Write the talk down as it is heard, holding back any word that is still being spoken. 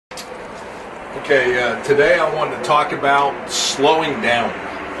Okay, today I wanted to talk about slowing down.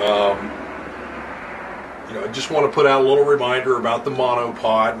 I just want to put out a little reminder about the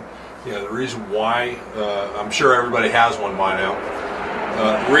monopod. The reason why, I'm sure everybody has one by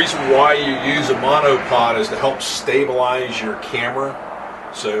now. The reason why you use a monopod is to help stabilize your camera.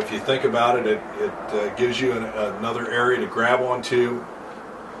 So if you think about it, it gives you another area to grab onto,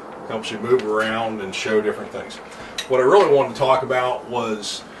 helps you move around and show different things. What I really wanted to talk about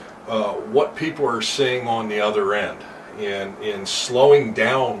was what people are seeing on the other end in slowing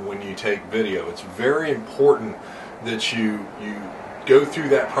down when you take video. It's very important that you go through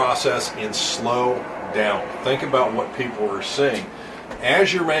that process and slow down. Think about what people are seeing.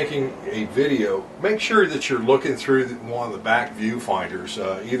 As you're making a video, make sure that you're looking through one of the back viewfinders,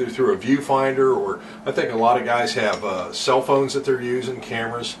 either through a viewfinder, or I think a lot of guys have cell phones that they're using,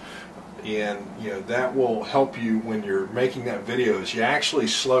 cameras. And that will help you when you're making that video, is you actually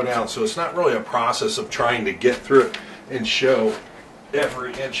slow down. So it's not really a process of trying to get through it and show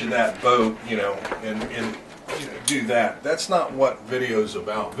every inch of that boat, and do that. That's not what video is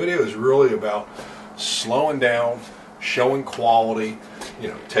about. Video is really about slowing down, showing quality,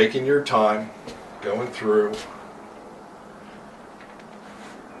 taking your time, going through,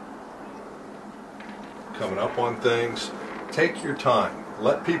 coming up on things. Take your time.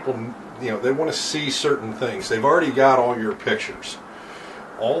 Let people, they want to see certain things. They've already got all your pictures.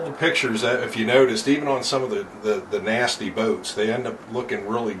 All the pictures, that, if you noticed, even on some of the nasty boats, they end up looking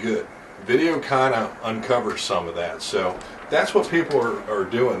really good. Video kind of uncovers some of that. So that's what people are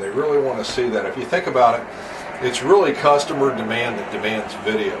doing. They really want to see that. If you think about it, it's really customer demand that demands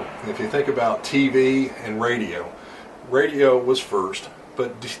video. If you think about TV and radio, radio was first,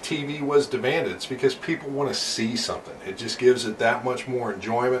 but TV was demanded. It's because people want to see something. It just gives it that much more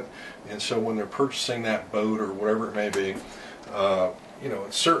enjoyment. And so when they're purchasing that boat or whatever it may be,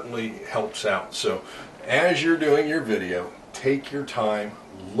 it certainly helps out. So as you're doing your video, take your time,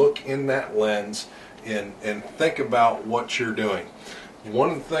 look in that lens, and think about what you're doing.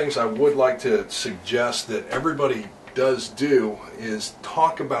 One of the things I would like to suggest that everybody does do is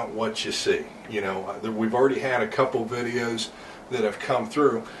talk about what you see. We've already had a couple videos that have come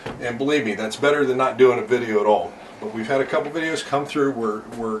through, and believe me, that's better than not doing a video at all. But we've had a couple videos come through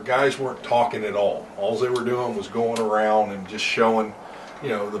where guys weren't talking at all. All they were doing was going around and just showing,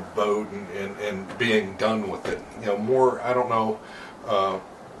 the boat and being done with it. More, I don't know,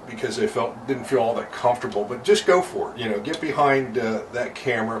 because they didn't feel all that comfortable, but just go for it. Get behind that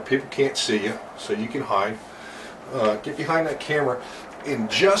camera. People can't see you, so you can hide. Get behind that camera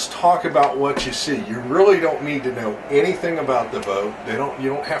and just talk about what you see. You really don't need to know anything about the boat. You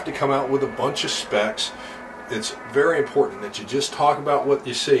don't have to come out with a bunch of specs. It's very important that you just talk about what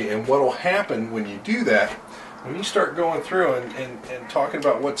you see. And what will happen when you do that, when you start going through and talking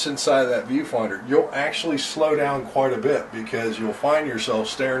about what's inside of that viewfinder, you'll actually slow down quite a bit, because you'll find yourself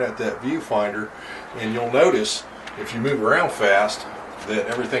staring at that viewfinder, and you'll notice if you move around fast that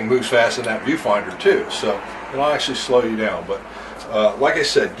everything moves fast in that viewfinder too. So it'll actually slow you down. But like I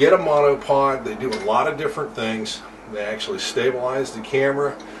said, get a monopod. They do a lot of different things. They actually stabilize the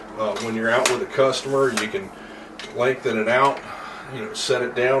camera. When you're out with a customer, you can lengthen it out, set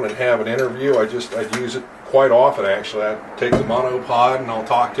it down and have an interview. I use it quite often, actually. I take the monopod and I'll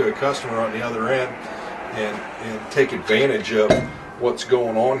talk to a customer on the other end and take advantage of what's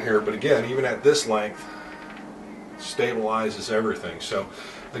going on here. But again, even at this length, stabilizes everything. So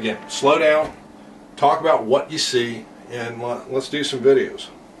again, slow down, talk about what you see, and let's do some videos.